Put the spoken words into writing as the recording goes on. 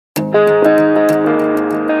Assalamu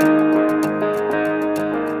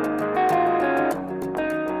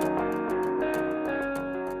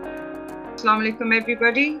alaikum,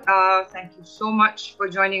 everybody. Thank you so much for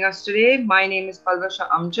joining us today. My name is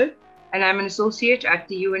Amjad, and I'm an associate at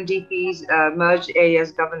the UNDP's Merged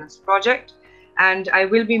Areas Governance Project, and I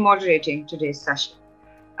will be moderating today's session.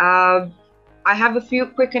 I have a few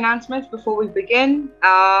quick announcements before we begin.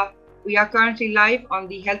 We are currently live on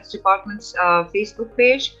the Health Department's Facebook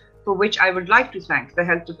page, for which I would like to thank the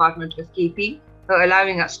Health Department of KP for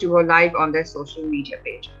allowing us to go live on their social media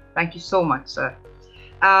page. Thank you so much, sir.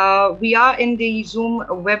 We are in the Zoom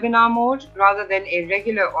webinar mode rather than a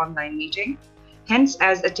regular online meeting. Hence,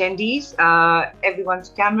 as attendees, everyone's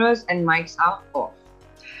cameras and mics are off.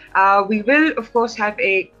 We will, of course, have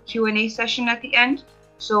a Q&A session at the end.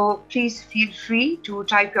 So please feel free to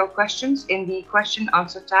type your questions in the question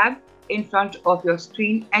answer tab in front of your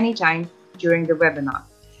screen anytime during the webinar.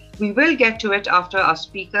 We will get to it after our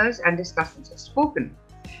speakers and discussants have spoken.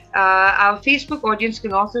 Our Facebook audience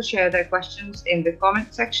can also share their questions in the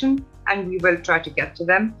comment section, and we will try to get to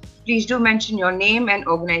them. Please do mention your name and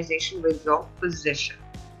organization with your position.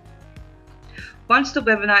 Once the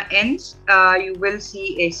webinar ends, you will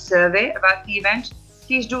see a survey about the event.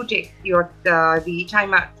 Please do take the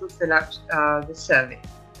time out to fill out the survey.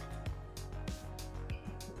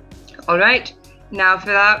 All right, now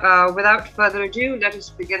without further ado, let us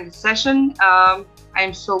begin the session. I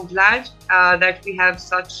am so glad that we have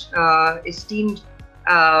such esteemed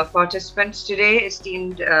participants today,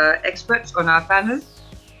 esteemed experts on our panel.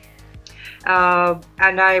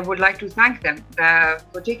 And I would like to thank them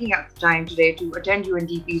for taking out the time today to attend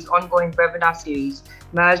UNDP's ongoing webinar series,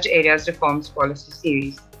 Merged Areas Reforms Policy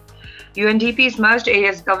Series. UNDP's Merged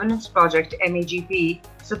Areas Governance Project, MEGP,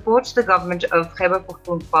 supports the government of Khyber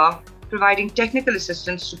Pakhtunkhwa, providing technical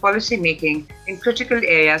assistance to policy making in critical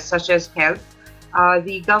areas such as health.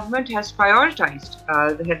 The government has prioritized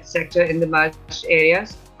the health sector in the merged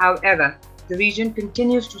areas. However, the region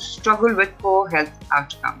continues to struggle with poor health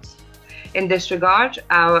outcomes. In this regard,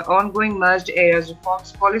 our ongoing Merged Areas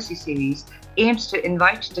Reforms Policy Series aims to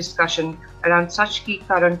invite discussion around such key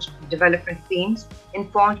current development themes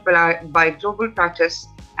informed by global practice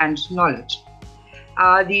and knowledge.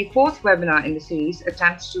 The fourth webinar in the series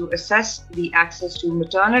attempts to assess the access to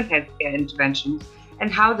maternal healthcare interventions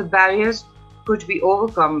and how the barriers could be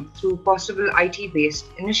overcome through possible IT-based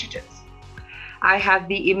initiatives. I have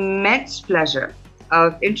the immense pleasure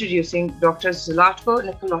of introducing Dr. Zlatko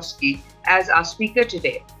Nikoloski as our speaker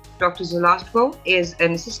today. Dr. Zlatko is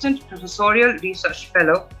an Assistant Professorial Research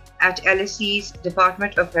Fellow at LSE's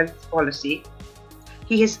Department of Health Policy.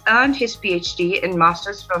 He has earned his PhD and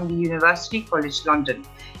Masters from the University College London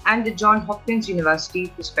and the Johns Hopkins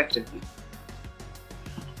University, respectively.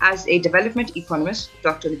 As a development economist,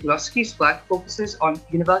 Dr. Nikoloski's work focuses on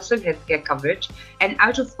universal healthcare coverage and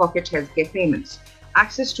out-of-pocket healthcare payments,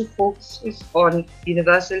 access to focuses on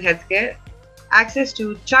universal healthcare, access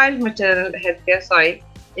to maternal healthcare,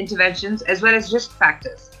 interventions, as well as risk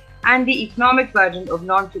factors, and the economic burden of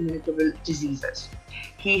non-communicable diseases.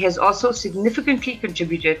 He has also significantly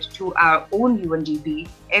contributed to our own UNDP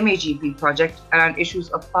MEGP project around issues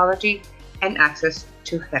of poverty and access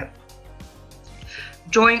to health.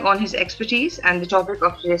 Drawing on his expertise and the topic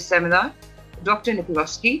of today's seminar, Dr.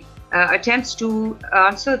 Nikoloski attempts to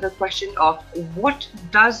answer the question of what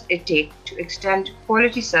does it take to extend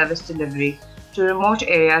quality service delivery to remote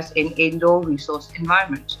areas in a low-resource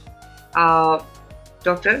environment.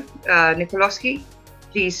 Dr. Nikoloski,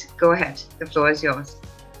 please go ahead. The floor is yours.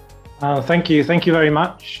 Thank you very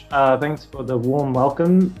much. Thanks for the warm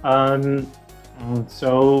welcome.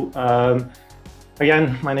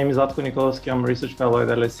 Again, my name is Zlatko Nikoloski. I'm a research fellow at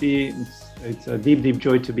LSE. It's a deep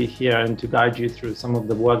joy to be here and to guide you through some of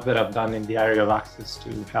the work that I've done in the area of access to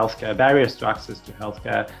healthcare, barriers to access to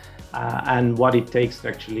healthcare, and what it takes to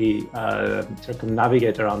actually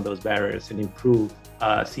circumnavigate around those barriers and improve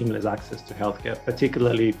seamless access to healthcare,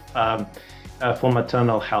 particularly for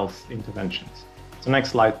maternal health interventions. So next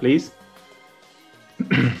slide, please.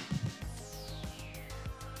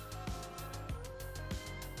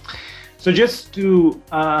 So just to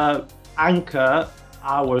anchor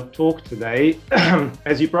our talk today,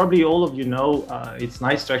 as you probably all of you know, it's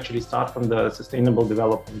nice to actually start from the Sustainable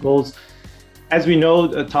Development Goals. As we know,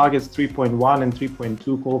 targets 3.1 and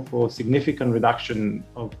 3.2 call for significant reduction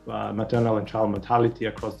of maternal and child mortality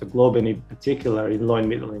across the globe, and in particular in low and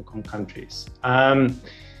middle income countries.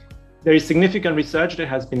 there is significant research that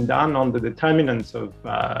has been done on the determinants of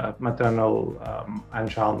maternal and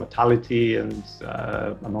child mortality, and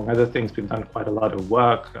among other things, we've done quite a lot of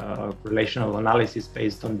work, relational analysis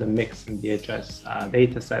based on the mix and DHS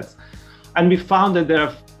data sets. And we found that there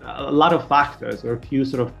are a lot of factors, or a few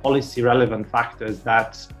sort of policy relevant factors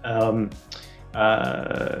that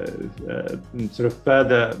sort of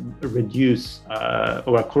further reduce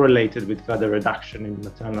or are correlated with further reduction in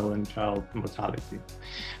maternal and child mortality.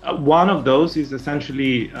 One of those is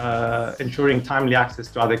essentially ensuring timely access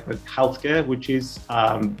to adequate healthcare, which is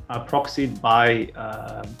proxied by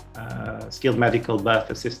skilled medical birth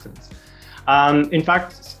assistance. In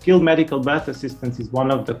fact, skilled medical birth assistance is one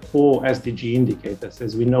of the core SDG indicators,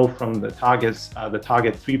 as we know from the targets, the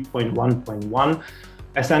target 3.1.1,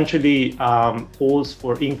 essentially calls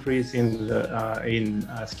for increase in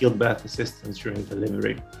skilled birth assistance during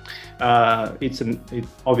delivery.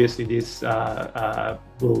 Obviously this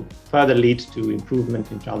will further lead to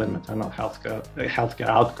improvement in child and maternal healthcare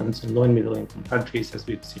outcomes in low and middle income countries, as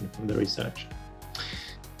we've seen from the research.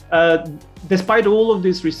 Despite all of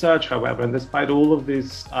this research, however, and despite all of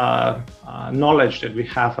this knowledge that we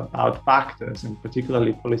have about factors, and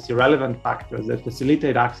particularly policy relevant factors that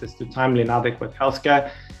facilitate access to timely and adequate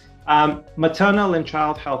healthcare, maternal and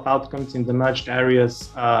child health outcomes in the merged areas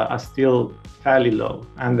are still fairly low,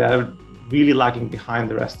 and they're really lagging behind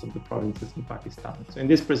the rest of the provinces in Pakistan. So in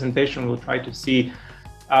this presentation, we'll try to see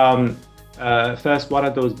first, what are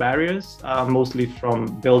those barriers, mostly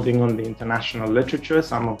from building on the international literature,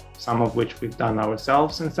 some of which we've done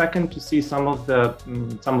ourselves, and second, to see some of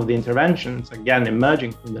the interventions, again,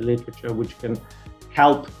 emerging from the literature, which can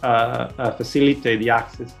help facilitate the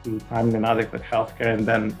access to timely and adequate healthcare, and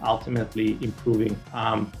then ultimately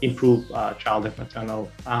improve child and maternal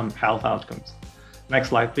health outcomes. Next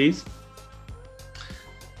slide, please.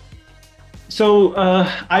 So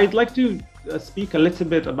I'd like to speak a little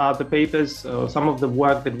bit about the papers, some of the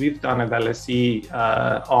work that we've done at LSE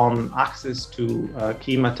on access to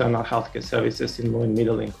key maternal healthcare services in low and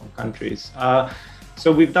middle income countries.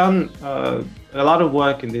 So we've done a lot of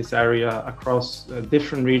work in this area across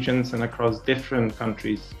different regions and across different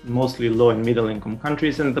countries, mostly low and middle income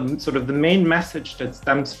countries. And the main message that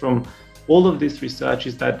stems from all of this research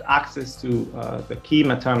is that access to the key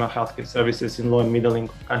maternal healthcare services in low and middle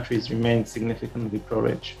income countries remains significantly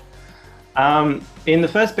poor-rich. In the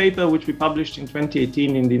first paper, which we published in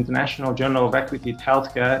 2018 in the International Journal of Equity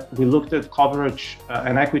Healthcare, we looked at coverage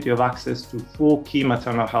and equity of access to 4 key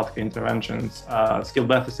maternal healthcare interventions: skilled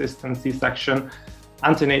birth assistance, C-section,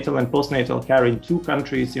 antenatal and postnatal care in 2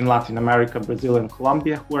 countries in Latin America, Brazil and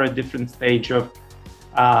Colombia, who are at different stage of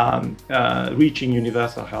reaching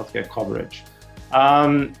universal healthcare coverage.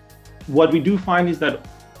 What we do find is that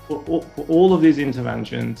for all of these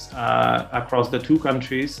interventions across the 2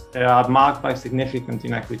 countries, they are marked by significant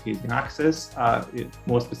inequities in access.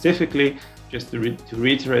 More specifically, just to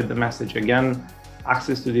reiterate the message again,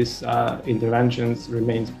 access to these interventions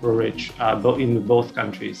remains poor-rich in both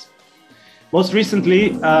countries. Most recently,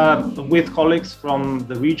 with colleagues from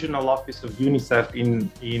the regional office of UNICEF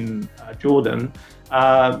in Jordan,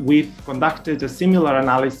 we've conducted a similar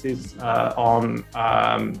analysis on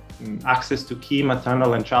access to key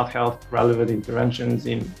maternal and child health relevant interventions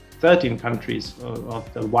in 13 countries of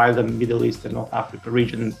the wider Middle East and North Africa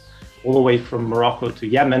region, all the way from Morocco to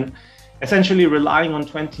Yemen, essentially relying on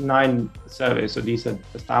 29 surveys. So these are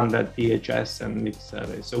the standard DHS and mixed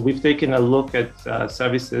surveys. So we've taken a look at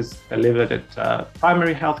services delivered at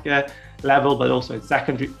primary healthcare level, but also at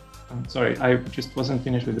secondary. Sorry, I just wasn't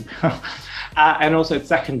finished with the and also at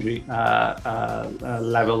secondary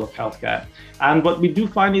level of healthcare. And what we do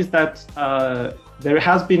find is that there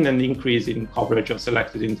has been an increase in coverage of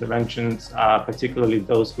selected interventions, particularly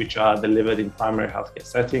those which are delivered in primary healthcare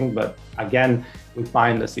setting. But again, we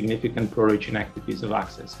find a significant poor-rich inequities of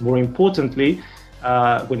access. More importantly,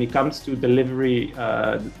 when it comes to delivery,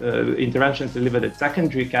 interventions delivered at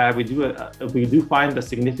secondary care, we do find a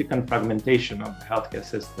significant fragmentation of the healthcare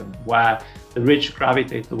system, where the rich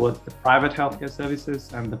gravitate towards the private healthcare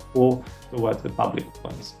services and the poor towards the public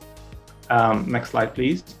ones. Next slide,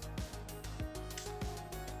 please.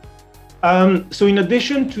 So in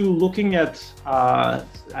addition to looking at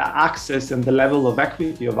access and the level of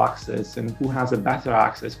equity of access and who has a better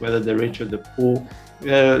access, whether the rich or the poor,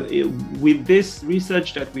 with this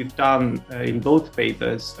research that we've done in both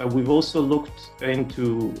papers, we've also looked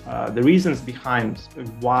into the reasons behind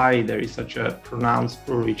why there is such a pronounced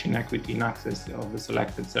poor-rich inequity in access of the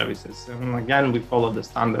selected services. And again, we follow the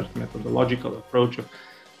standard methodological approach of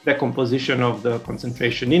decomposition of the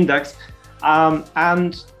concentration index.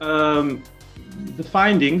 The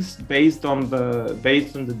findings based on the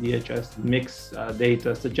DHS mix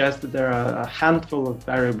data suggest that there are a handful of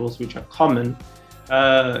variables which are common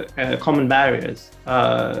barriers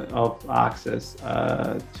of access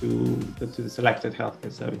to the selected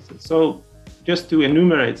healthcare services. So, just to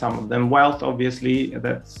enumerate some of them, wealth obviously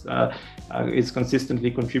is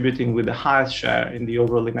consistently contributing with the highest share in the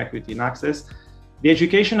overall inequity in access. The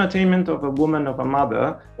education attainment of a woman, of a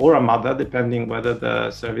mother, or a mother, depending whether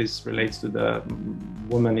the service relates to the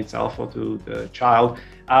woman itself or to the child,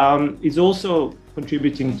 is also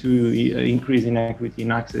contributing to increase in equity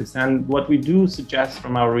in access. And what we do suggest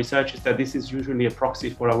from our research is that this is usually a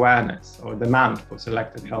proxy for awareness or demand for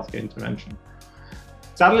selected healthcare intervention.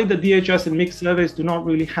 Sadly, the DHS and mixed surveys do not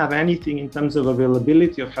really have anything in terms of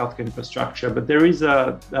availability of healthcare infrastructure, but there is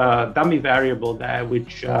a dummy variable there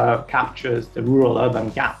which captures the rural-urban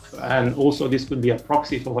gap. And also this could be a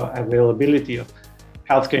proxy for availability of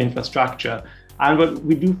healthcare infrastructure. And what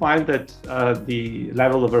we do find that the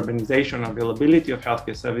level of urbanization, availability of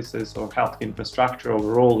healthcare services or healthcare infrastructure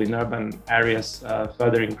overall in urban areas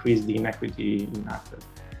further increase the inequity in access.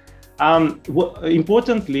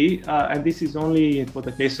 Importantly, and this is only for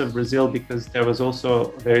the case of Brazil, because there was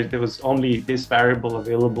only this variable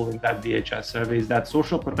available in that DHS survey, is that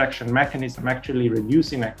social protection mechanism actually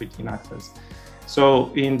reduce inequity in access.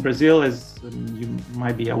 So in Brazil, as you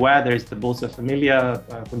might be aware, there is the Bolsa Familia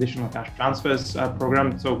conditional cash transfers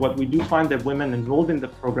program. So what we do find that women enrolled in the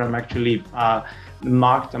program actually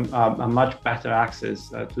marked a much better access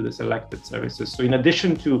to the selected services. So in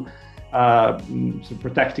addition to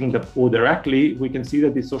protecting the poor directly, we can see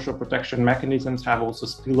that these social protection mechanisms have also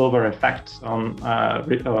spillover effects on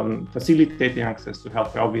facilitating access to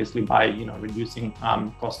healthcare, obviously by reducing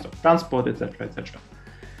cost of transport, etc., etc.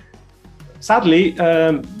 Sadly,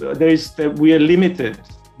 we are limited.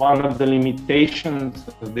 One of the limitations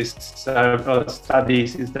of these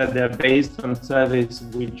studies is that they're based on surveys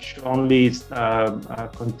which only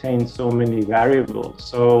contain so many variables.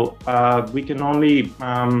 So we can only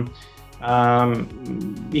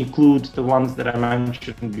include the ones that I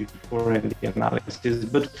mentioned before in the analysis.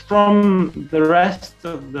 But from the rest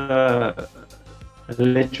of the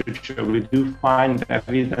literature, we do find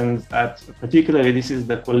evidence that, particularly this is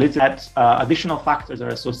the quality, that additional factors are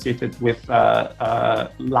associated with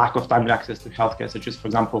lack of timely access to healthcare, such as, for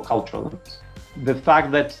example, cultural. The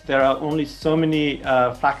fact that there are only so many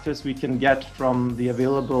factors we can get from the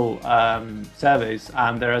available surveys,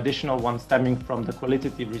 and there are additional ones stemming from the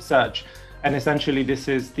qualitative research. And essentially,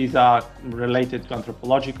 these are related to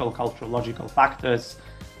anthropological, culturological factors,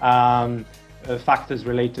 factors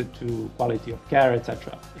related to quality of care,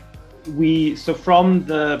 etc. So from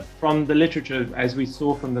the literature, as we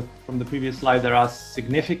saw from the previous slide, there are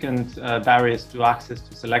significant barriers to access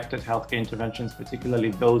to selected healthcare interventions,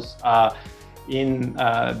 particularly those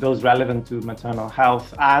relevant to maternal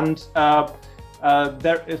health. And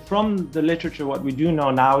from the literature, what we do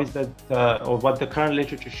know now is that, or what the current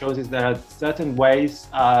literature shows, is there are certain ways,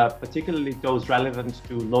 particularly those relevant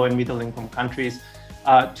to low and middle income countries,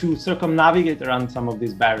 to circumnavigate around some of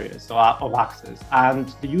these barriers of access.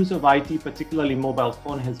 And the use of IT, particularly mobile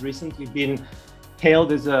phone, has recently been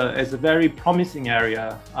hailed as a very promising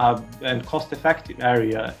area and cost-effective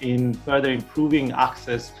area in further improving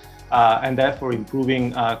access and therefore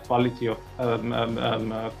improving quality of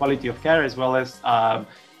care, as well as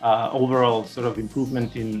overall sort of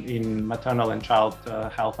improvement in maternal and child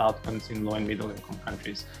health outcomes in low and middle income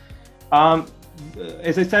countries.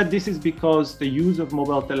 As I said, this is because the use of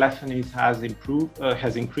mobile telephony has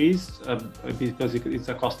increased because it's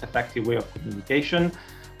a cost-effective way of communication.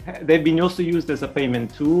 They've been also used as a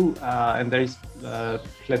payment tool, and there is a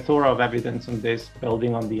plethora of evidence on this,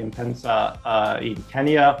 building on the M-Pesa in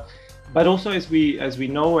Kenya. But also, as we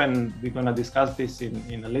know, and we're going to discuss this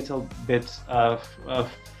in a little bit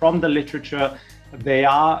from the literature, they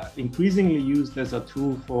are increasingly used as a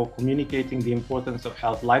tool for communicating the importance of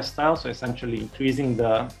health lifestyle, so essentially increasing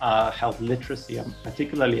the health literacy,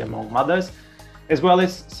 particularly among mothers, as well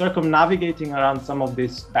as circumnavigating around some of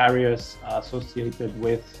these barriers associated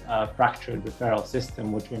with fractured referral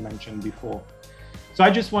system, which we mentioned before. So I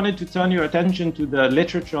just wanted to turn your attention to the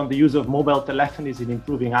literature on the use of mobile telephonies in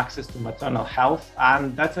improving access to maternal health,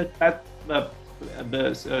 and the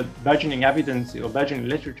burgeoning evidence or burgeoning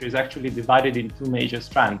literature is actually divided in two major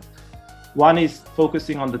strands. One is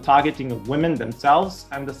focusing on the targeting of women themselves,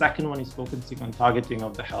 and the second one is focusing on targeting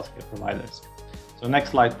of the healthcare providers. So next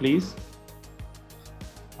slide, please.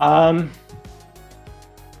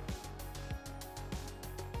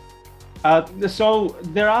 So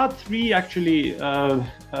there are three actually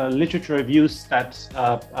literature reviews that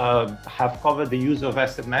have covered the use of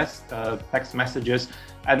SMS, text messages,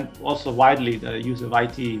 and also widely the use of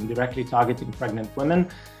IT in directly targeting pregnant women.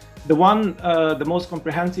 The one, the most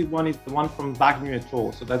comprehensive one is the one from Bagnu et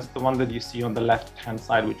al. So that's the one that you see on the left-hand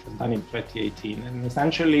side, which was done in 2018. And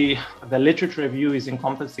essentially, the literature review is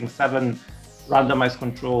encompassing 7 randomized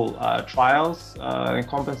control trials,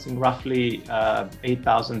 encompassing roughly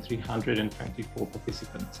 8,324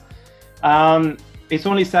 participants. It's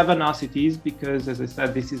only 7 RCTs because, as I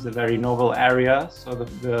said, this is a very novel area. So,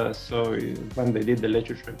 so when they did the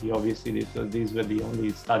literature review, obviously these were the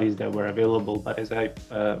only studies that were available. But as I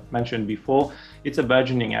mentioned before, it's a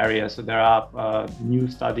burgeoning area. So there are new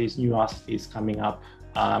studies, new RCTs coming up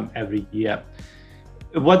every year.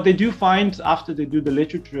 What they do find after they do the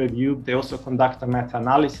literature review, they also conduct a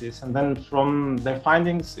meta-analysis, and then from their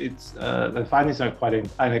findings, the findings are quite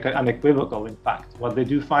unequivocal. In fact, what they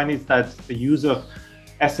do find is that the use of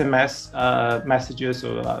SMS messages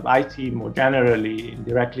or IT more generally in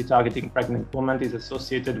directly targeting pregnant women is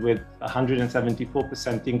associated with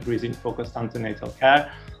 174% increase in focused antenatal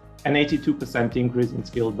care and 82% increase in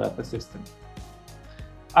skilled birth assistance.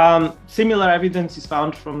 Similar evidence is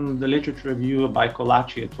found from the literature review by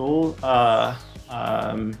Colaci et al.,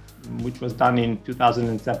 which was done in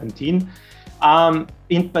 2017.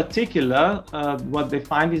 In particular, what they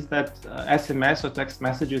find is that SMS or text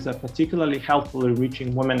messages are particularly helpful in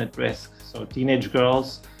reaching women at risk, so teenage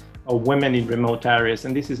girls or women in remote areas.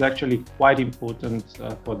 And this is actually quite important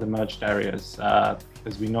for the merged areas,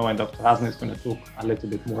 as we know, and Dr. Ghazna is going to talk a little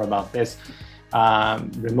bit more about this.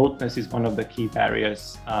 Remoteness is one of the key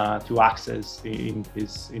barriers to access in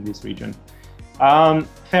this region.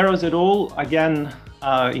 Feroz et al. Again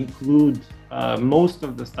include most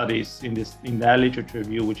of the studies in their literature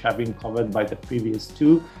review, which have been covered by the previous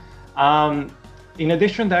 2. In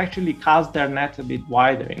addition, they actually cast their net a bit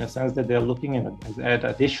wider in a sense that they're looking at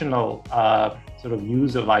additional sort of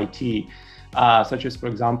use of IT, such as, for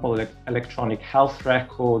example, electronic health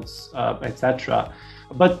records, etc.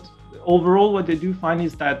 But overall, what they do find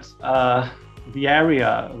is that the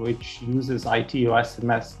area which uses IT or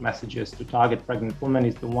SMS messages to target pregnant women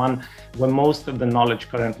is the one where most of the knowledge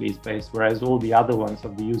currently is based, whereas all the other ones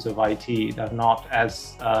of the use of IT are not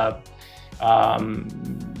as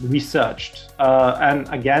researched. And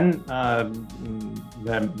again,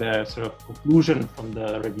 the sort of conclusion from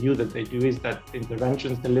the review that they do is that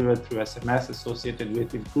interventions delivered through SMS associated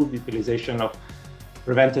with improved utilization of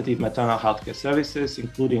preventative maternal healthcare services,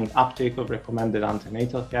 including uptake of recommended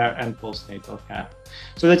antenatal care and postnatal care.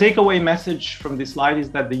 So the takeaway message from this slide is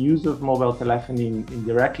that the use of mobile telephony in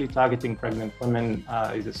directly targeting pregnant women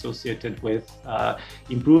is associated with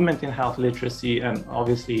improvement in health literacy and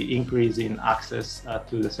obviously increase in access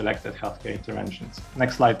to the selected healthcare interventions.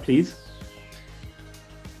 Next slide, please.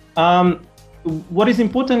 What is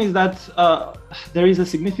important is that there is a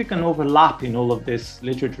significant overlap in all of these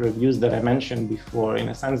literature reviews that I mentioned before, in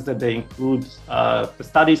a sense that they include, the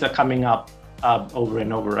studies are coming up over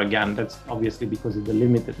and over again. That's obviously because of the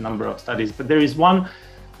limited number of studies, but there is one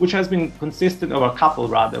which has been consistent, or a couple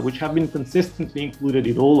rather, which have been consistently included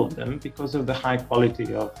in all of them because of the high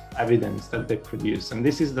quality of evidence that they produce. And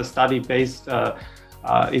this is the study based,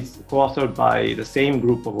 it's co-authored by the same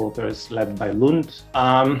group of authors led by Lund.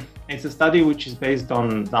 It's a study which is based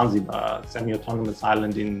on Zanzibar, a semi-autonomous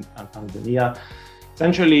island in Tanzania.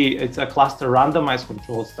 Essentially, it's a cluster randomized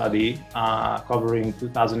control study covering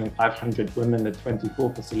 2,500 women at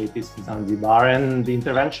 24 facilities in Zanzibar. And the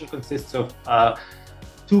intervention consists of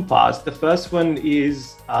 2 parts. The first one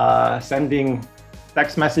is sending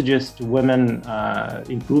text messages to women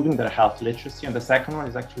improving their health literacy. And the second one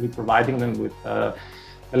is actually providing them with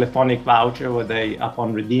telephonic voucher where they,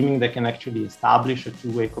 upon redeeming, they can actually establish a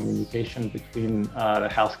 2-way communication between the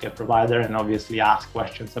healthcare provider and obviously ask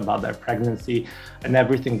questions about their pregnancy and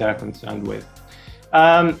everything they're concerned with.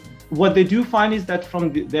 What they do find is that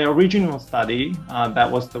from the original study, that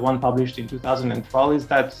was the one published in 2012, is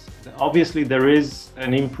that obviously there is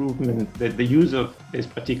an improvement, that the use of this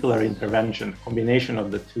particular intervention, combination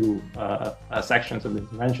of the 2 sections of the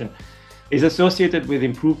intervention, is associated with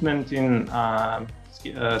improvement in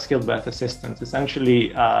skilled birth assistance, essentially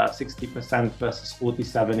 60% versus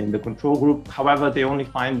 47% in the control group. However, they only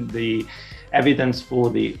find the evidence for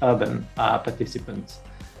the urban participants.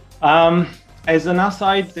 As an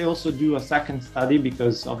aside, they also do a second study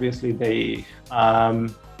because obviously they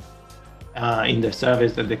in the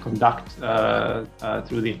surveys that they conduct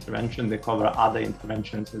through the intervention. They cover other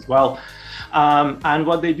interventions as well. And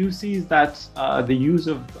what they do see is that the use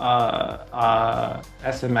of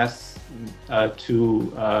SMS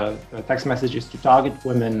to text messages to target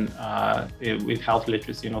women with health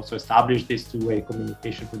literacy and also establish this two-way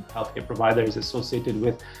communication with healthcare providers is associated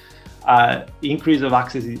with increase of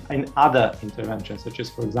access in other interventions, such as,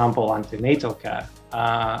 for example, antenatal care.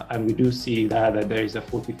 And we do see that there is a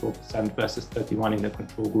 44% versus 31% in the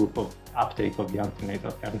control group of uptake of the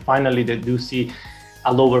antenatal care. And finally, they do see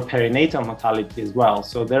a lower perinatal mortality as well.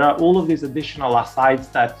 So there are all of these additional asides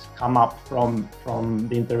that come up from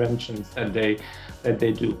the interventions that they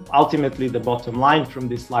do. Ultimately, the bottom line from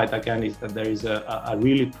this slide, again, is that there is a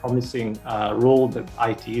really promising role that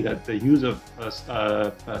IT, that the use of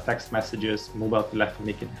text messages, mobile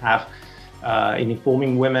telephony can have in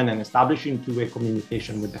informing women and establishing two-way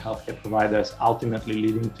communication with the healthcare providers, ultimately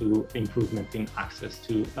leading to improvement in access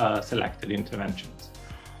to selected interventions.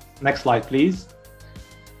 Next slide, please.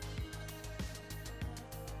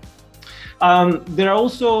 There are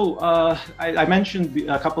also, I mentioned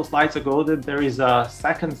a couple slides ago that there is a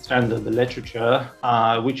second strand of the literature,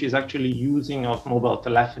 which is actually using of mobile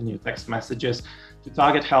telephony, text messages to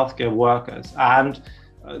target healthcare workers. And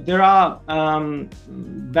there are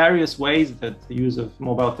various ways that the use of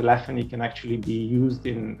mobile telephony can actually be used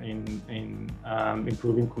in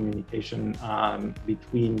improving communication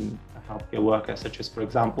between healthcare workers, such as, for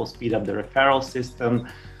example, speed up the referral system,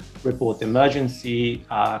 report emergency,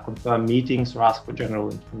 confirm meetings, or ask for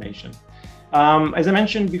general information. As I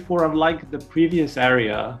mentioned before, unlike the previous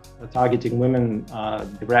area, targeting women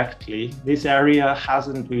directly, this area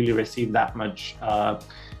hasn't really received that much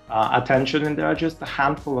attention, and there are just a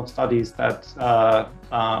handful of studies that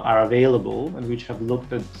are available and which have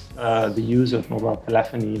looked at the use of mobile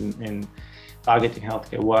telephony in targeting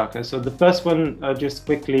healthcare workers. So the first one, just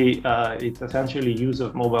quickly, it's essentially use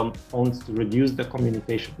of mobile phones to reduce the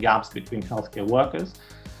communication gaps between healthcare workers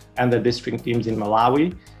and the district teams in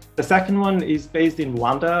Malawi. The second one is based in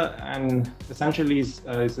Rwanda and essentially is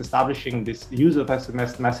establishing this use of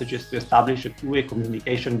SMS messages to establish a two-way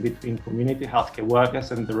communication between community healthcare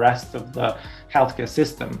workers and the rest of the healthcare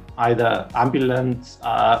system, either ambulance,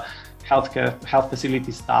 health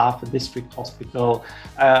facility staff, a district hospital,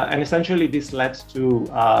 and essentially this led to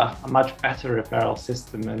a much better referral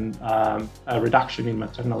system and a reduction in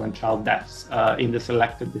maternal and child deaths in the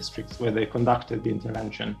selected districts where they conducted the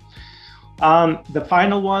intervention. The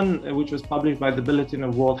final one, which was published by the Bulletin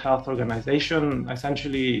of World Health Organization,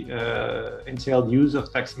 essentially entailed use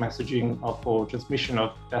of text messaging for transmission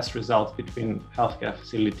of test results between healthcare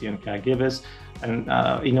facility and caregivers, and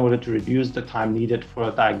in order to reduce the time needed for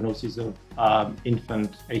a diagnosis of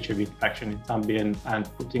infant HIV infection in Zambia and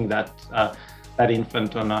putting that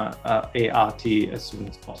infant on a ART as soon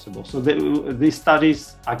as possible. So these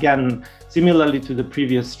studies, again, similarly to the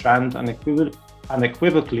previous strand,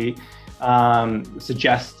 unequivocally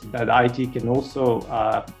suggest that IT can also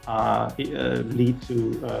lead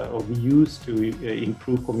to or be used to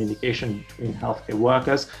improve communication between healthcare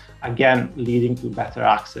workers, again, leading to better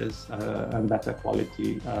access and better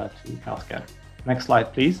quality to healthcare. Next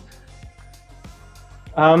slide, please.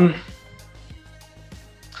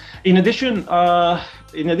 In addition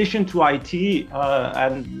to IT,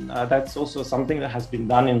 and that's also something that has been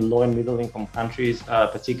done in low and middle income countries,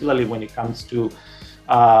 particularly when it comes to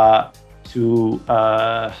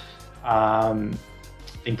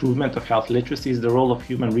improvement of health literacy, is the role of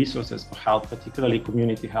human resources for health, particularly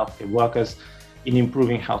community healthcare workers, in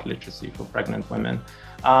improving health literacy for pregnant women.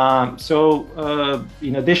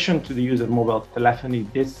 In addition to the use of mobile telephony,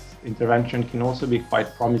 this intervention can also be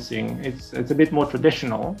quite promising. It's a bit more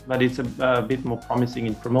traditional, but it's a bit more promising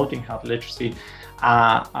in promoting health literacy,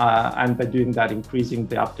 and by doing that, increasing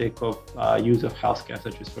the uptake of use of healthcare,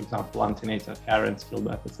 such as, for example, antenatal care and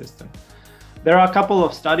stillbirth assistance. There are a couple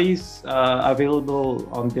of studies available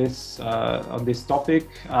on this topic,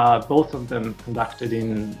 both of them conducted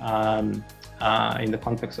in the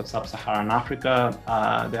context of sub-Saharan Africa.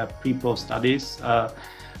 They are pre-post studies,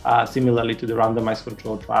 similarly to the randomized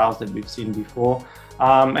controlled trials that we've seen before.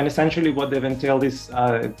 And essentially what they've entailed is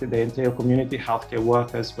they entail community healthcare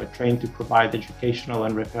workers who are trained to provide educational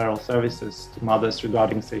and referral services to mothers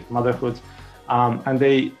regarding safe motherhood. And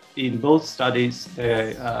they, in both studies,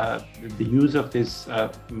 the use of this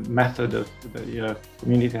method of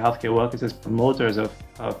community healthcare workers as promoters of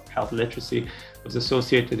health literacy was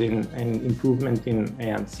associated in improvement in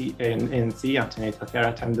ANC, antenatal care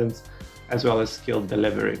attendance, as well as skilled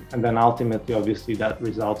delivery. And then ultimately, obviously, that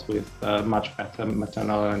results with much better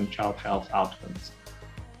maternal and child health outcomes.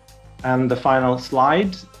 And the final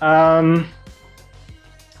slide.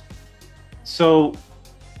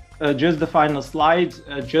 Just the final slide,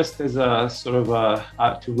 just as a sort of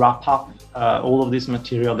to wrap up all of this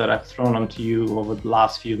material that I've thrown onto you over the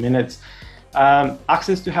last few minutes.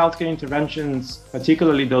 Access to healthcare interventions,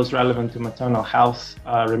 particularly those relevant to maternal health,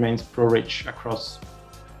 remains pro-rich across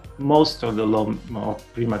most of the low, or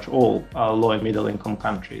pretty much all low and middle income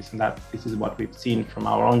countries. And this is what we've seen from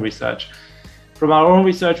our own research. From our own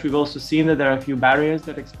research, we've also seen that there are a few barriers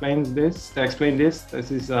that explain this.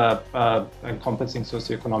 This is encompassing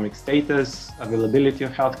socioeconomic status, availability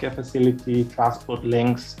of healthcare facility, transport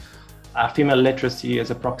links, female literacy as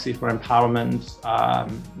a proxy for empowerment,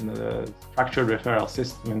 the structured referral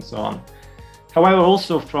system, and so on. However,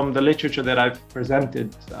 also from the literature that I've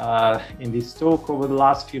presented in this talk over the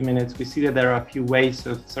last few minutes, we see that there are a few ways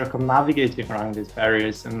of circumnavigating around these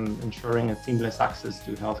barriers and ensuring a seamless access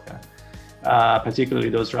to healthcare. Particularly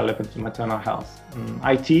those relevant to maternal health.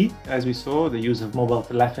 IT, as we saw, the use of mobile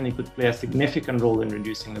telephony could play a significant role in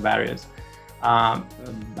reducing the barriers,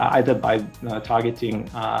 either by targeting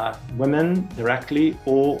women directly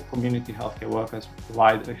or community healthcare workers,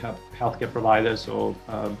 healthcare providers, or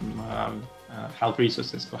health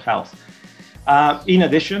resources for health. In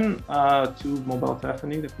addition to mobile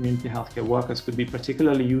telephony, the community healthcare workers could be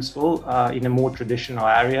particularly useful in a more traditional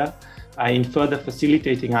area, in further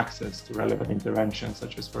facilitating access to relevant interventions,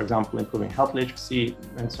 such as, for example, improving health literacy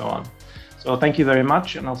and so on. So thank you very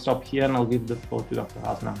much, and I'll stop here and I'll give the floor to Dr.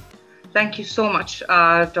 Ghazna. Thank you so much,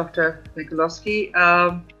 Dr. Nikoloski.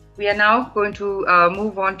 We are now going to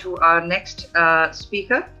move on to our next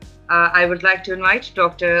speaker. I would like to invite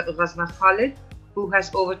Dr. Ghazna Khalid, who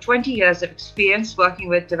has over 20 years of experience working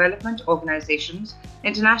with development organizations,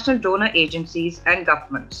 international donor agencies, and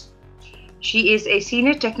governments. She is a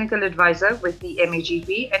senior technical advisor with the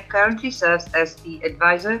MAGP and currently serves as the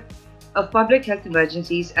advisor of public health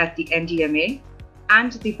emergencies at the NDMA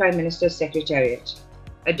and the Prime Minister's Secretariat.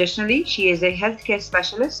 Additionally, she is a healthcare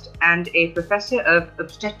specialist and a professor of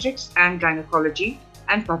obstetrics and gynecology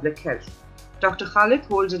and public health. Dr. Khalid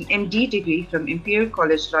holds an MD degree from Imperial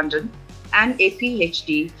College London and a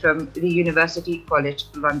PhD from the University College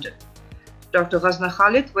London. Dr. Ghazna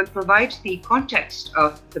Khalid will provide the context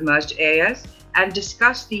of the merged areas and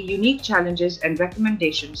discuss the unique challenges and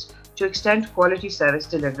recommendations to extend quality service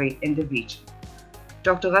delivery in the region.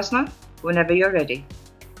 Dr. Ghazna, whenever you're ready.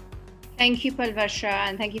 Thank you, Palvasha,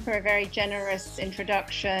 and thank you for a very generous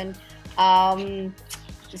introduction. Zlatko,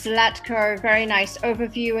 very nice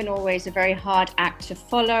overview and always a very hard act to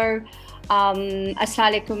follow.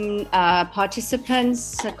 Assalamu alaikum,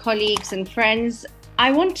 participants, colleagues and friends.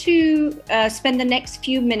 I want to spend the next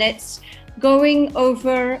few minutes going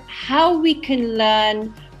over how we can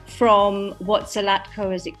learn from what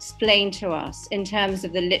Zlatko has explained to us in terms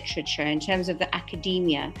of the literature, in terms of the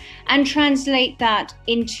academia, and translate that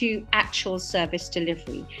into actual service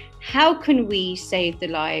delivery. How can we save the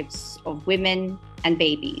lives of women and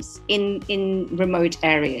babies in remote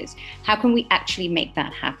areas? How can we actually make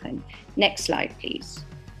that happen? Next slide, please.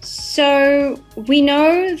 So we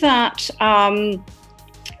know that I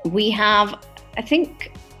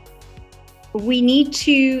think we need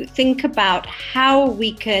to think about how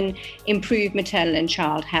we can improve maternal and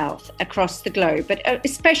child health across the globe, but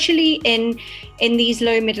especially in these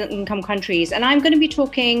low middle income countries. And I'm going to be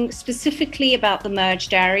talking specifically about the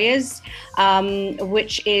merged areas,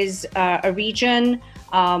 which is a region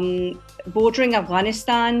bordering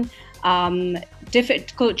Afghanistan,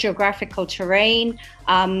 difficult geographical terrain,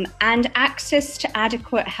 and access to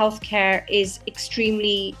adequate healthcare is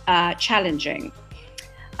extremely challenging.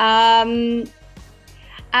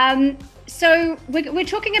 So we're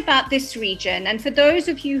talking about this region, and for those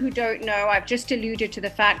of you who don't know, I've just alluded to the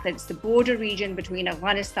fact that it's the border region between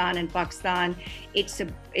Afghanistan and Pakistan. It's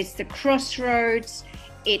the crossroads.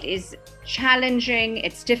 It is challenging.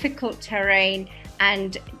 It's difficult terrain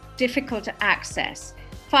and difficult to access.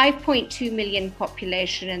 5.2 million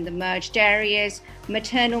population in the merged areas.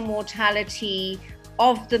 Maternal mortality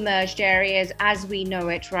of the merged areas, as we know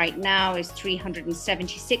it right now, is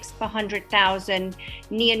 376 per 100,000.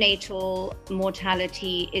 Neonatal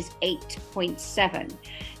mortality is 8.7.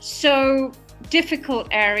 So difficult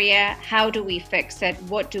area. How do we fix it?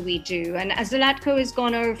 What do we do? And as Zlatko has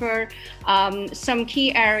gone over some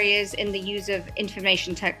key areas in the use of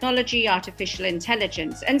information technology, artificial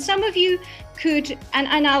intelligence. And some of you could,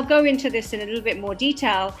 and I'll go into this in a little bit more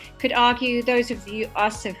detail, could argue, those of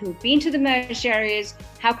us who've been to the merged areas,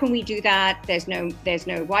 how can we do that? There's no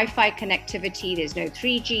Wi-Fi connectivity, there's no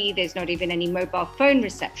 3G, there's not even any mobile phone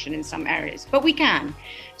reception in some areas, but we can.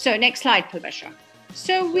 So next slide, Palvasha.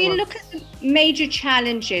 So we look at the major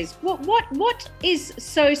challenges. What is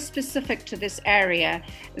so specific to this area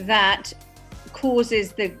that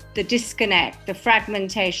causes the disconnect, the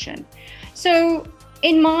fragmentation? So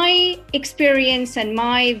in my experience and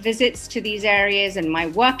my visits to these areas and my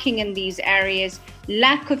working in these areas,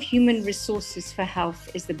 lack of human resources for health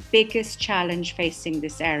is the biggest challenge facing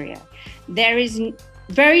this area. There is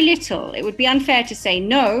very little, it would be unfair to say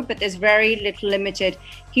no, but there's very little limited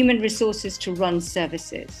human resources to run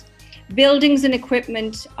services. Buildings and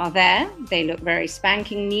equipment are there. They look very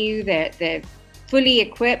spanking new. They're fully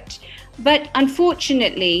equipped. But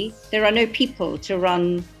unfortunately, there are no people to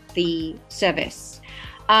run the service.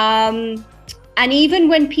 And even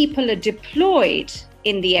when people are deployed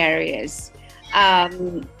in the areas,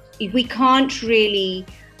 we can't really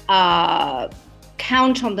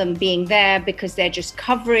count on them being there because they're just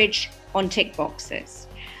coverage on tick boxes.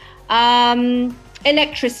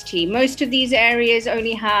 Electricity. Most of these areas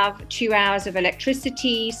only have 2 hours of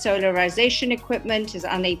electricity. Solarization equipment is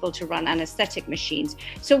unable to run anesthetic machines.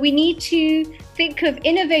 So we need to think of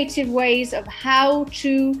innovative ways of how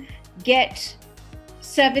to get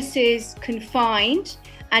services confined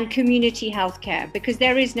and community healthcare, because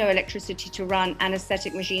there is no electricity to run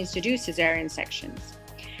anesthetic machines to do cesarean sections.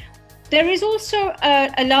 There is also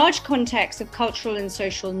a large context of cultural and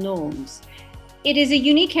social norms. It is a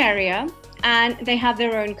unique area and they have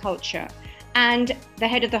their own culture. And the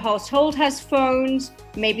head of the household has phones,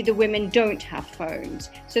 maybe the women don't have phones.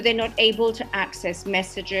 So they're not able to access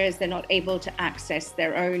messages, they're not able to access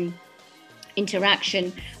their own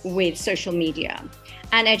interaction with social media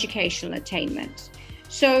and educational attainment.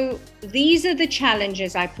 So these are the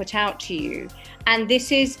challenges I put out to you. And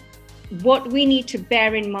this is what we need to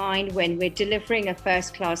bear in mind when we're delivering a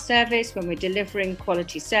first-class service, when we're delivering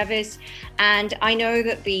quality service. And I know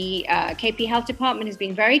that the KP Health Department has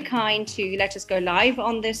been very kind to let us go live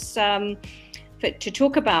on this to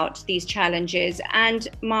talk about these challenges. And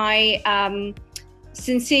my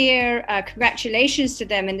sincere congratulations to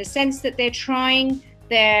them in the sense that they're trying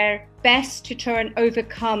their best to try and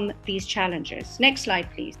overcome these challenges. Next slide,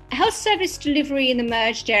 please. Health service delivery in the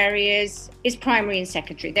merged areas is primary and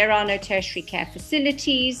secondary. There are no tertiary care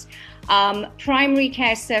facilities. Primary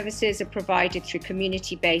care services are provided through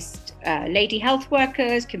community-based lady health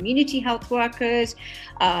workers, community health workers,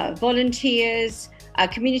 volunteers,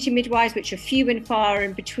 community midwives, which are few and far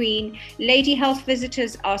in between. Lady health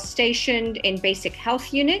visitors are stationed in basic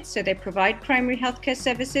health units, so they provide primary healthcare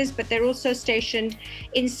services, but they're also stationed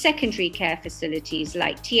in secondary care facilities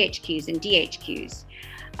like THQs and DHQs.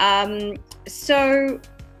 So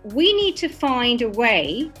we need to find a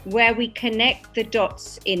way where we connect the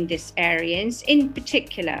dots in this area, in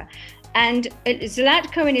particular. And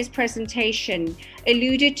Zlatko in his presentation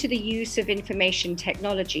alluded to the use of information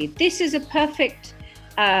technology. This is a perfect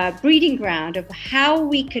breeding ground of how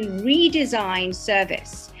we can redesign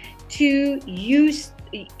service to use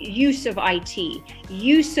of IT,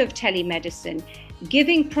 use of telemedicine,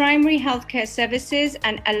 giving primary healthcare services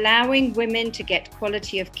and allowing women to get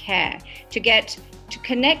quality of care, to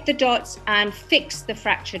connect the dots and fix the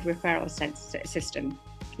fractured referral system.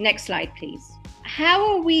 Next slide, please. How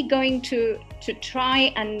are we going to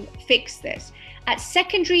try and fix this? At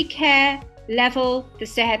secondary care level, the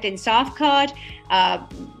Sehat Insaf card,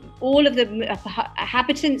 all of the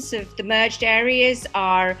inhabitants of the merged areas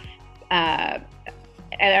are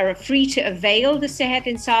free to avail the Sehat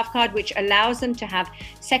Insaf card, which allows them to have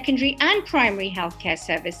secondary and primary healthcare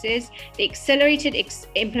services. The accelerated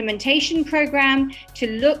implementation program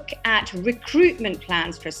to look at recruitment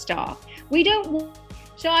plans for staff.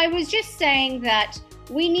 So I was just saying that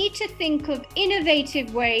we need to think of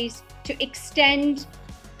innovative ways to extend,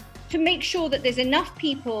 to make sure that there's enough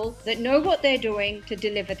people that know what they're doing to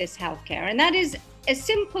deliver this healthcare. And that is a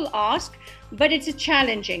simple ask, but it's a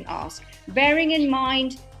challenging ask, bearing in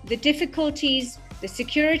mind the difficulties, the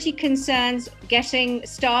security concerns getting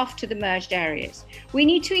staff to the merged areas. We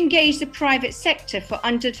need to engage the private sector for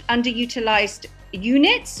underutilized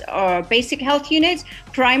units or basic health units,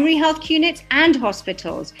 primary health units, and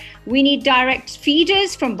hospitals. We need direct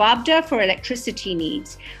feeders from Babda for electricity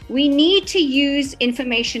needs. We need to use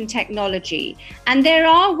information technology, and there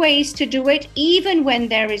are ways to do it even when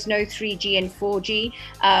there is no 3G and 4G.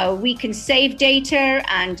 We can save data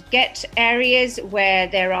and get areas where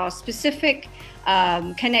there are specific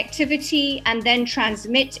connectivity and then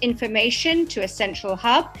transmit information to a central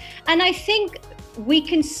hub. And I think we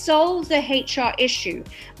can solve the HR issue.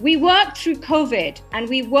 We worked through COVID and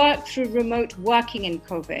we worked through remote working in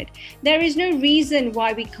COVID. There is no reason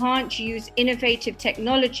why we can't use innovative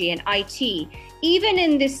technology and IT, even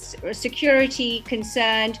in this security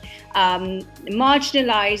concerned,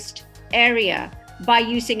 marginalized area, by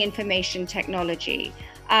using information technology.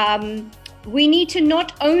 We need to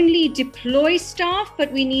not only deploy staff,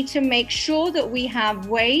 but we need to make sure that we have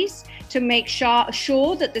ways to make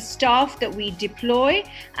sure that the staff that we deploy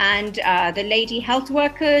and the lady health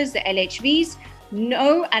workers, the LHVs,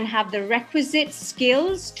 know and have the requisite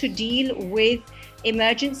skills to deal with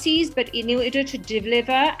emergencies, but in order to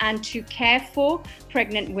deliver and to care for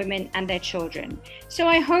pregnant women and their children. So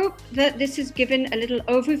I hope that this has given a little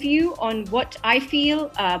overview on what I feel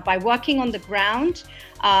by working on the ground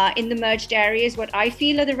in the merged areas, what I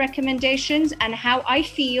feel are the recommendations and how I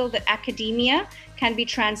feel that academia can be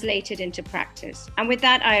translated into practice. And with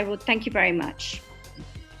that, I will thank you very much.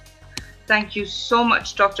 Thank you so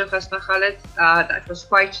much, Dr. Ghazna Khalid. That was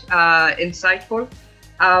quite insightful.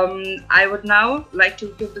 I would now like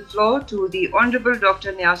to give the floor to the Honorable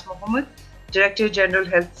Dr. Niaz Mohammed, Director General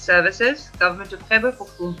Health Services, Government of Khyber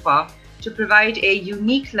Pakhtunkhwa, to provide a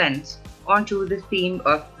unique lens onto the theme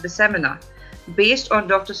of the seminar. Based on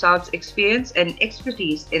Dr. Saab's experience and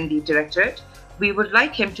expertise in the Directorate, we would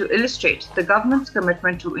like him to illustrate the government's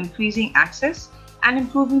commitment to increasing access and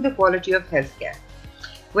improving the quality of healthcare,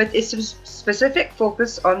 with a specific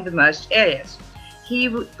focus on the merged areas. He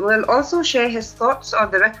will also share his thoughts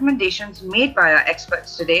on the recommendations made by our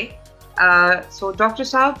experts today. So Dr.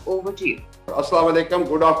 Saab, over to you. Assalamu alaikum.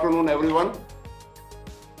 Good afternoon, everyone.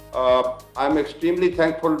 I'm extremely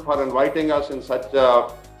thankful for inviting us in such a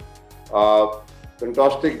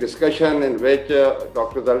fantastic discussion in which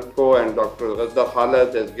Dr. Zlatko and Dr. Ghazna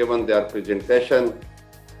Khalid has given their presentation.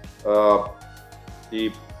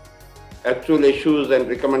 The actual issues and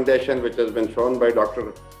recommendation which has been shown by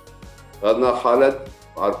Dr. Ghazna Khalid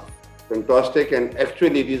are fantastic, and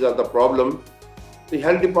actually these are the problem. The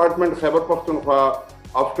Health Department Khyber Pakhtunkhwa,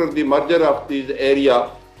 after the merger of these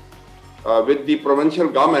area with the provincial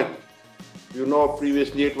government, you know,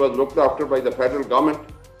 previously it was looked after by the federal government,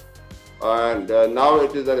 and now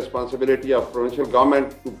it is the responsibility of provincial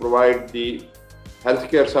government to provide the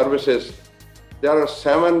healthcare services. There are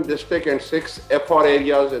 7 district and 6 FR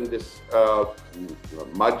areas in this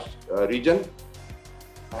merged region.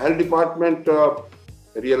 Health Department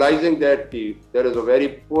realizing that there is a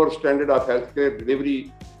very poor standard of healthcare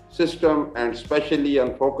delivery system, and especially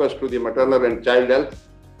on focus to the maternal and child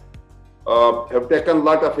health, have taken a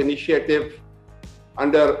lot of initiative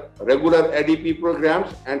under regular ADP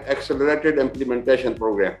programs and accelerated implementation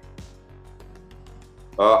program.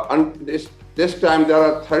 And this time there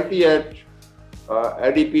are 38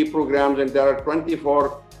 ADP programs and there are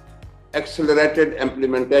 24 accelerated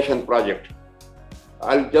implementation projects.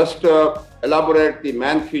 I'll just elaborate the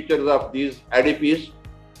main features of these ADPs.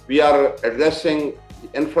 We are addressing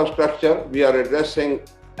the infrastructure, we are addressing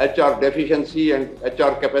HR deficiency and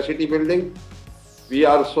HR capacity building. We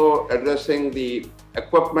are also addressing the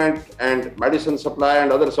equipment and medicine supply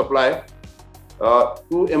and other supply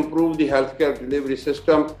to improve the healthcare delivery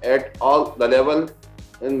system at all the level.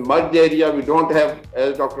 In merged area, we don't have,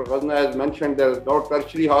 as Dr. Ghazna has mentioned, there is no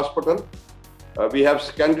tertiary hospital. We have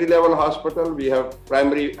secondary level hospital, we have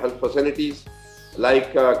primary health facilities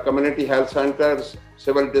like community health centers,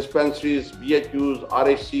 civil dispensaries, BHUs,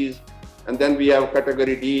 RHCs, and then we have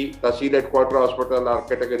category D, Tahsil Headquarter Hospital or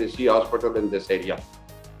category C hospital in this area.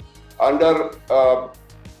 Under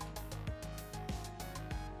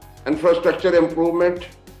infrastructure improvement,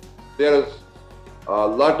 there is a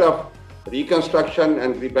lot of reconstruction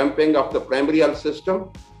and revamping of the primary health system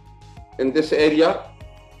in this area.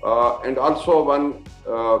 And also one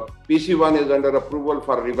PC1 is under approval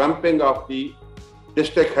for revamping of the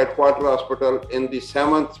district headquarter hospital in the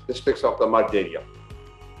 7th districts of the merged area.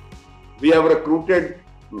 We have recruited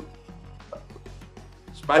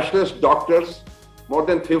specialist doctors, more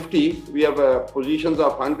than 50. We have positions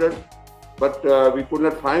of 100, but we could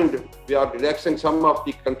not find. We are relaxing some of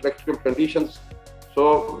the contractual conditions.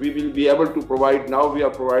 So we will be able to provide, now we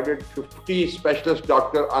have provided 50 specialist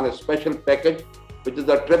doctors on a special package, which is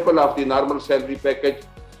the triple of the normal salary package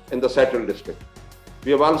in the Central District.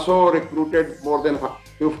 We have also recruited more than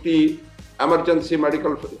 50 emergency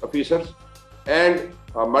medical officers and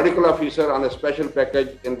a medical officer on a special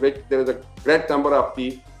package in which there is a great number of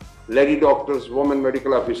the lady doctors, women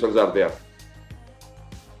medical officers are there.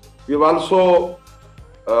 We have also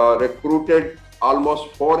recruited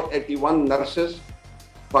almost 481 nurses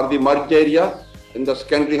for the merged area in the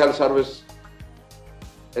secondary health service.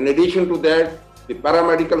 In addition to that, the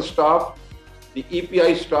paramedical staff the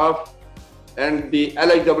EPI staff and the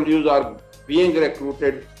LHWs are being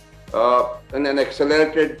recruited in an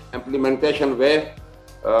accelerated implementation way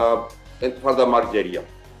for the merged area.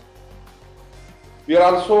 We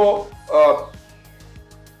are also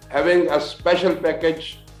having a special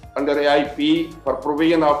package under AIP for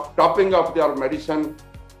provision of topping of their medicine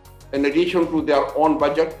in addition to their own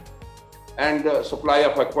budget and supply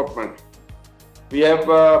of equipment. We have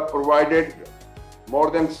provided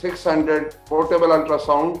more than 600 portable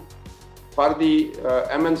ultrasound for the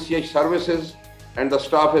MNCH services, and the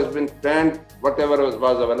staff has been trained whatever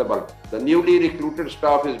was available. The newly recruited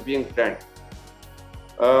staff is being trained.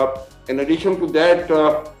 In addition to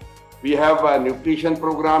that, we have a nutrition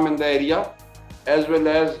program in the area, as well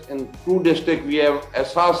as in 2 districts we have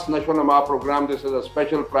Asas Nashonama program. This is a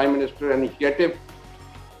special Prime Minister initiative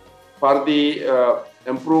for the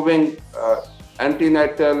improving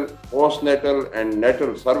antenatal, postnatal and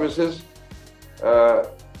natal services,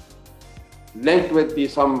 linked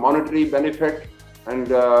with some monetary benefit and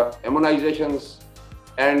immunizations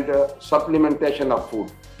and supplementation of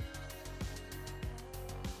food.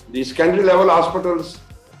 The secondary level hospitals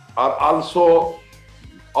are also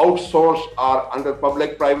outsourced or under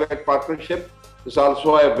public-private partnership. This is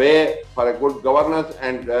also a way for a good governance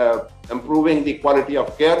and improving the quality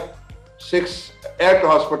of care. 8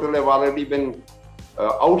 hospitals have already been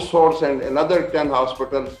outsourced, and another 10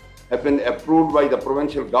 hospitals have been approved by the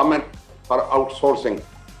provincial government for outsourcing.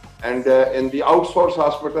 And in the outsourced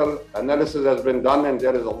hospital, analysis has been done, and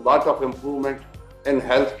there is a lot of improvement in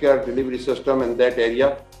healthcare delivery system in that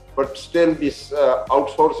area. But still, this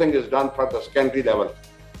outsourcing is done for the secondary level.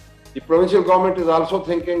 The provincial government is also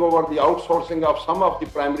thinking over the outsourcing of some of the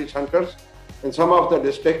primary centers in some of the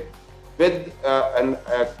districts with an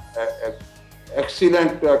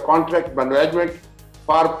excellent contract management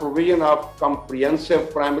for provision of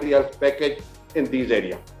comprehensive primary health package in these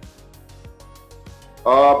areas.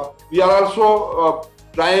 We are also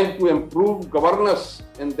trying to improve governance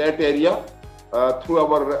in that area through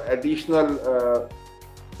our additional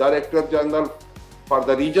Director General for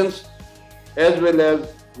the regions, as well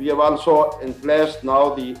as we have also in place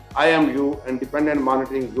now the IMU, Independent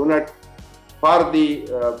Monitoring Unit, for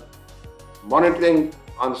the monitoring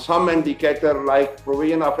on some indicator like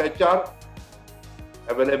provision of HR,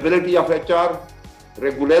 availability of HR,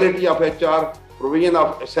 regularity of HR, provision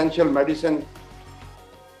of essential medicine,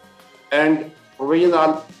 and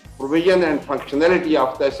provision and functionality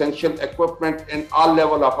of the essential equipment in all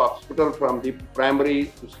levels of hospital, from the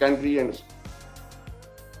primary to secondary. And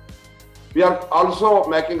we are also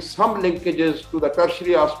making some linkages to the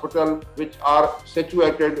tertiary hospital, which are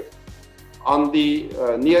situated on the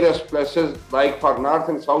nearest places, like for North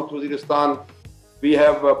and South Waziristan. We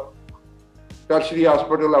have a tertiary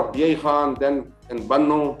hospital of Diai Khan, then in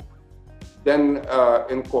Bannu, then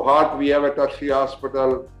in Kohat we have a tertiary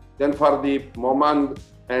hospital. Then for the Momand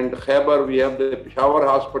and Khyber, we have the Peshawar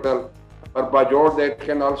hospital. For Bajor, that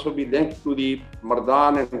can also be linked to the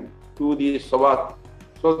Mardan and to the Sawat.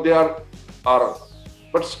 So there are,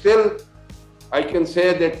 but still, I can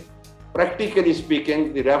say that practically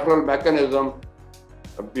speaking, the referral mechanism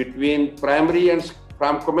between primary and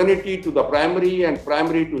from community to the primary and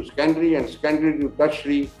primary to secondary and secondary to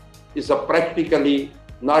tertiary is practically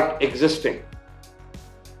not existing.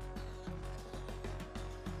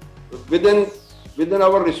 Within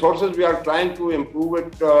our resources, we are trying to improve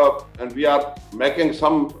it, and we are making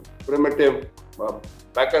some primitive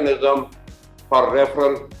mechanism for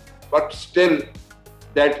referral, but still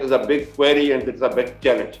that is a big query and it's a big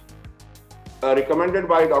challenge. Recommended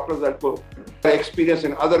by Dr. Zlatko, experience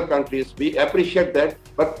in other countries, we appreciate that,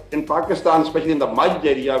 but in Pakistan, especially in the merged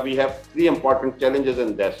area, we have 3 important challenges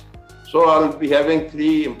in this. So I'll be having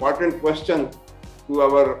 3 important questions to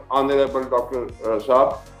our Honorable Dr.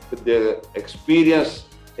 Saab, with their experience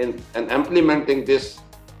in implementing this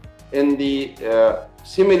in the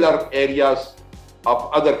similar areas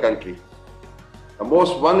of other countries. The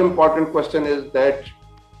one important question is that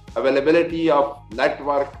availability of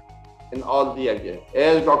network in all the areas.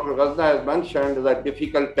 As Dr. Ghazna has mentioned, is a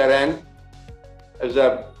difficult terrain, is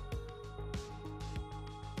a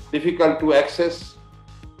difficult to access.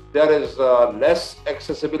 There is less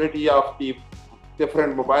accessibility of the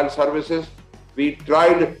different mobile services. We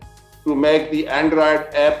tried to make the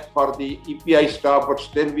Android app for the EPI staff, but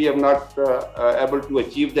still we have not able to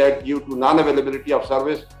achieve that due to non-availability of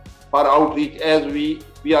service for outreach, as we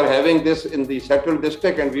are having this in the settled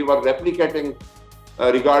district, and we were replicating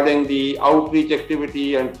regarding the outreach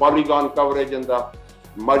activity and polygon coverage in the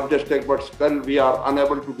merged district, but still we are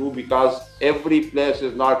unable to do because every place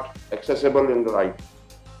is not accessible in the right.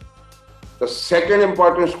 The second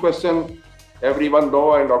important question everyone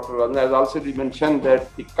know, and Dr. Ghazna has also mentioned that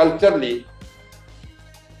culturally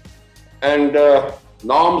and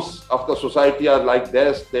norms of the society are like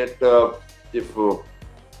this, that if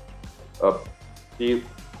the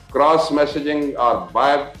cross messaging or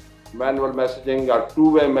bi-manual messaging or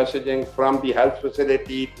two-way messaging from the health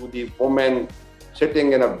facility to the woman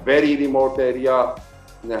sitting in a very remote area,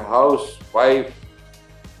 in a housewife.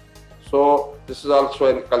 So this is also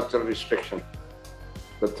a cultural restriction.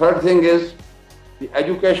 The third thing is the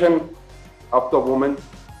education of the woman.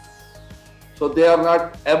 So they are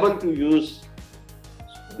not able to use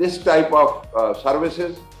this type of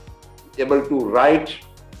services, able to write,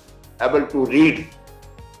 able to read.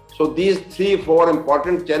 So these 3-4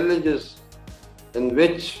 important challenges in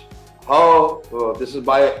which how this is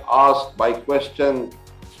asked by question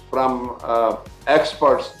from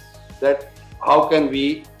experts, that how can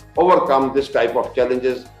we overcome this type of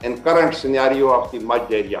challenges in current scenario of the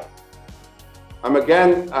merged area. I'm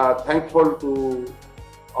again thankful to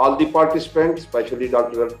all the participants, especially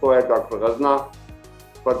Dr. Zlatko and Dr. Ghazna,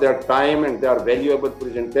 for their time and their valuable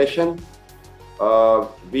presentation.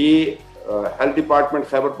 Health Department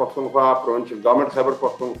Khyber Pakhtunkhwa, Provincial Government Khyber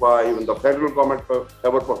Pakhtunkhwa, even the Federal Government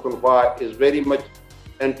Khyber Pakhtunkhwa is very much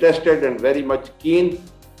interested and very much keen,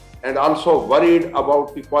 and also worried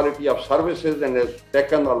about the quality of services, and has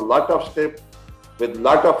taken a lot of steps with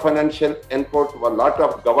lot of financial input, a lot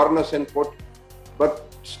of governance input, but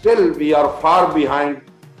still we are far behind,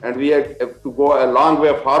 and we have to go a long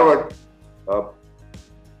way forward.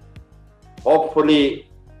 Hopefully,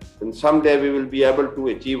 in someday we will be able to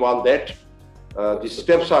achieve all that. The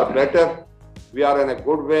steps are better. We are in a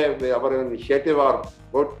good way. Our initiative are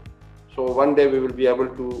good. So one day we will be able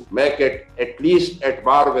to make it at least at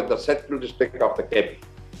par with the central district of the KP.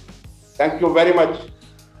 Thank you very much.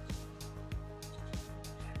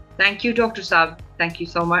 Thank you, Dr. Saab. Thank you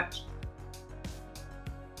so much.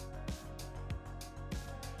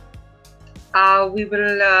 We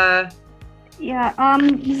will...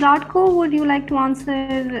 Zlatko, would you like to answer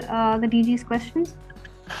the DG's questions?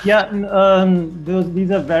 Yeah,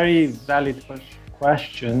 these are very valid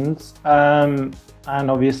questions, and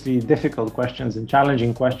obviously difficult questions and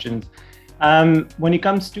challenging questions. When it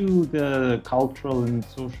comes to the cultural and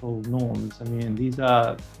social norms, I mean, these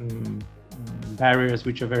are barriers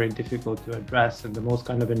which are very difficult to address, and the most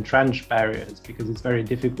kind of entrenched barriers, because it's very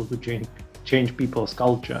difficult to change people's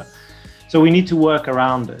culture. So we need to work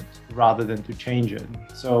around it rather than to change it.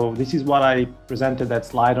 So this is what I presented, that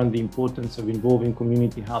slide on the importance of involving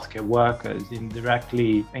community healthcare workers in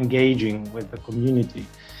directly engaging with the community.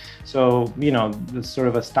 So, you know, the sort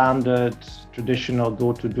of a standard traditional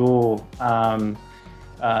door-to-door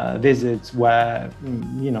visits where,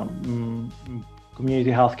 you know,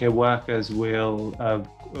 community healthcare workers will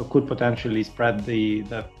could potentially spread the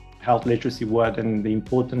health literacy word and the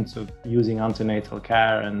importance of using antenatal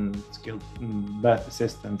care and skilled birth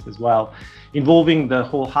assistance as well. Involving the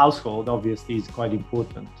whole household obviously is quite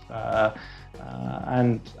important.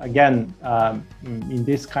 And again, in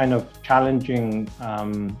this kind of challenging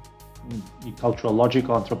cultural,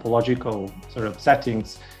 anthropological sort of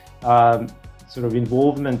settings, sort of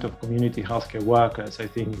involvement of community healthcare workers, I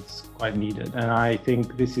think is quite needed. And I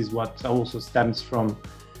think this is what also stems from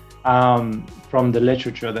the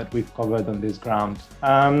literature that we've covered on this ground.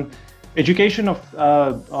 Education of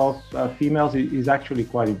females is actually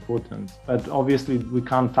quite important, but obviously we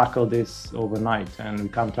can't tackle this overnight, and we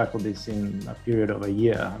can't tackle this in a period of a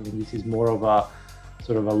year. I mean, this is more of a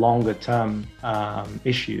sort of a longer term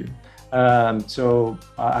issue. So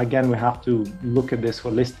again, we have to look at this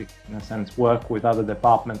holistic, in a sense, work with other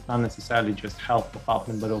departments, not necessarily just health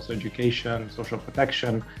department, but also education, social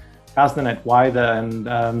protection, cast the net wider,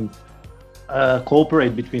 and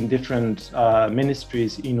cooperate between different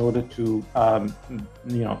ministries in order to,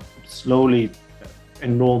 you know, slowly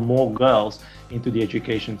enroll more girls into the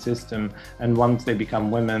education system. And once they become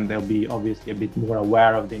women, they'll be obviously a bit more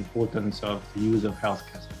aware of the importance of the use of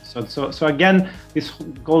healthcare. So again, this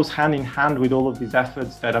goes hand in hand with all of these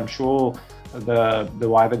efforts that I'm sure the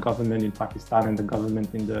wider government in Pakistan and the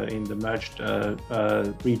government in the merged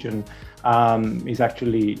region is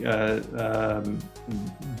actually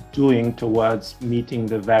doing towards meeting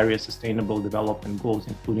the various sustainable development goals,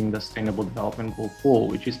 including the Sustainable Development Goal 4,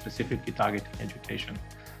 which is specifically targeting education.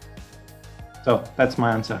 So that's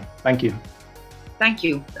my answer. Thank you. Thank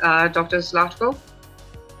you, Dr. Zlatko.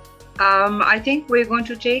 I think we're going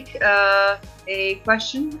to take a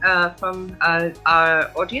question from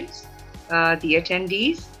our audience, the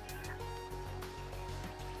attendees.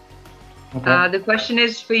 Okay. The question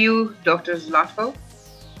is for you, Dr. Zlatko.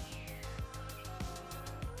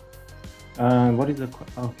 What is the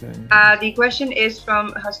okay? The question is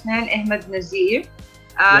from Hasnan Ahmed Nazir.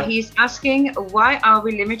 Yeah. He's asking, why are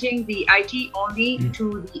we limiting the IT only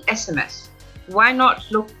to the SMS? Why not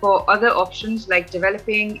look for other options like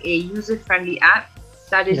developing a user-friendly app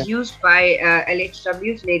that is used by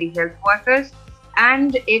LHWs, lady health workers,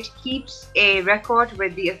 and it keeps a record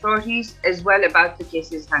with the authorities as well about the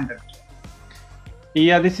cases handled?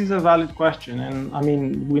 Yeah, this is a valid question. And I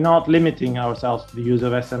mean, we're not limiting ourselves to the use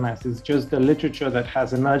of SMS. It's just the literature that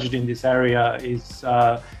has emerged in this area is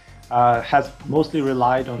has mostly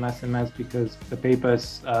relied on SMS because the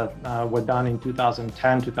papers were done in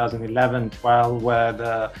 2010, 2011, 12, where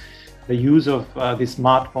the use of the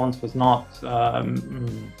smartphones was not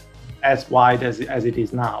as wide as it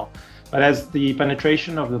is now. But as the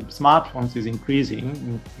penetration of the smartphones is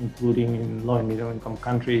increasing, including in low and middle income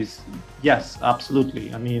countries, yes,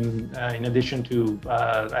 absolutely. I mean, in addition to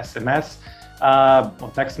SMS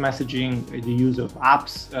or text messaging, the use of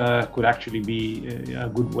apps could actually be a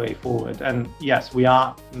good way forward. And yes, we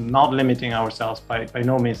are not limiting ourselves by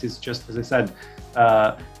no means. It's just, as I said,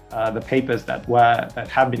 the papers that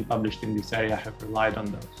have been published in this area have relied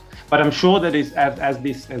on those. But I'm sure that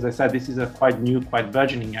as I said, this is a quite new, quite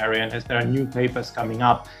burgeoning area, and as there are new papers coming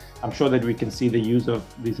up, I'm sure that we can see the use of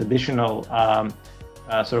these additional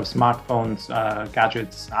sort of smartphones,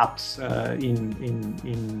 gadgets, apps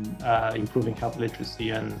in improving health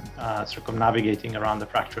literacy and circumnavigating around the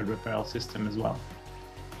fractured referral system as well.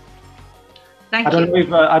 Thank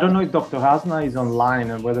you. I don't know if Dr. Ghazna is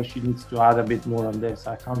online and whether she needs to add a bit more on this.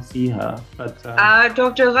 I can't see her, but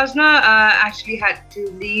Dr. Ghazna actually had to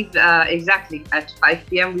leave exactly at 5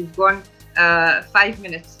 p.m. We've gone 5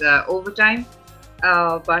 minutes overtime,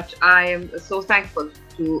 but I am so thankful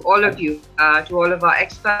to all of you, to all of our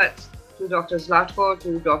experts, to Dr. Zlatko,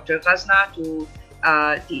 to Dr. Ghazna, to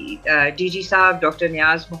the DG Saab, Dr.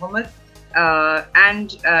 Niaz Mohammed, and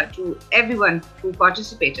to everyone who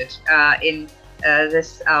participated in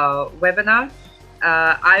this webinar.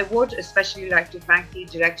 I would especially like to thank the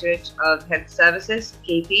Directorate of Health Services,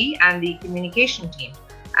 KP, and the communication team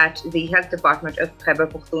at the Health Department of Khyber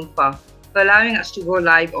Pakhtunkhwa for allowing us to go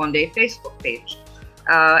live on their Facebook page.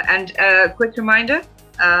 And a quick reminder,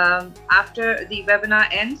 after the webinar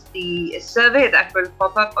ends, the survey that will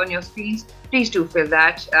pop up on your screens, please do fill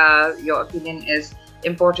that. Your opinion is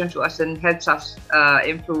important to us and helps us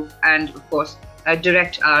improve and, of course,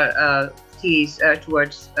 direct our series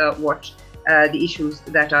towards what the issues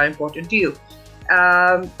that are important to you.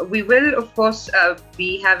 We will, of course,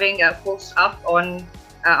 be having posts up on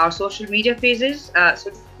our social media pages,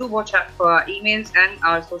 so do watch out for our emails and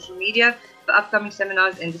our social media for upcoming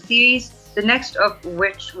seminars in the series, the next of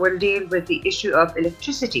which will deal with the issue of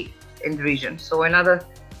electricity in the region. So another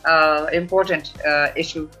important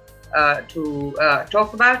issue to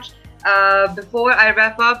talk about. Before I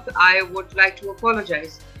wrap up, I would like to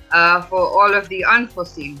apologize for all of the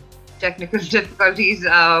unforeseen technical difficulties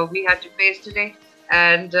we had to face today,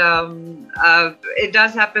 and it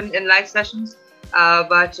does happen in live sessions,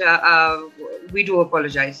 but we do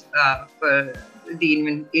apologize for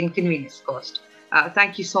the inconvenience caused.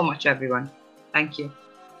 Thank you so much, everyone. Thank you.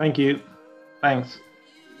 Thank you. Thanks.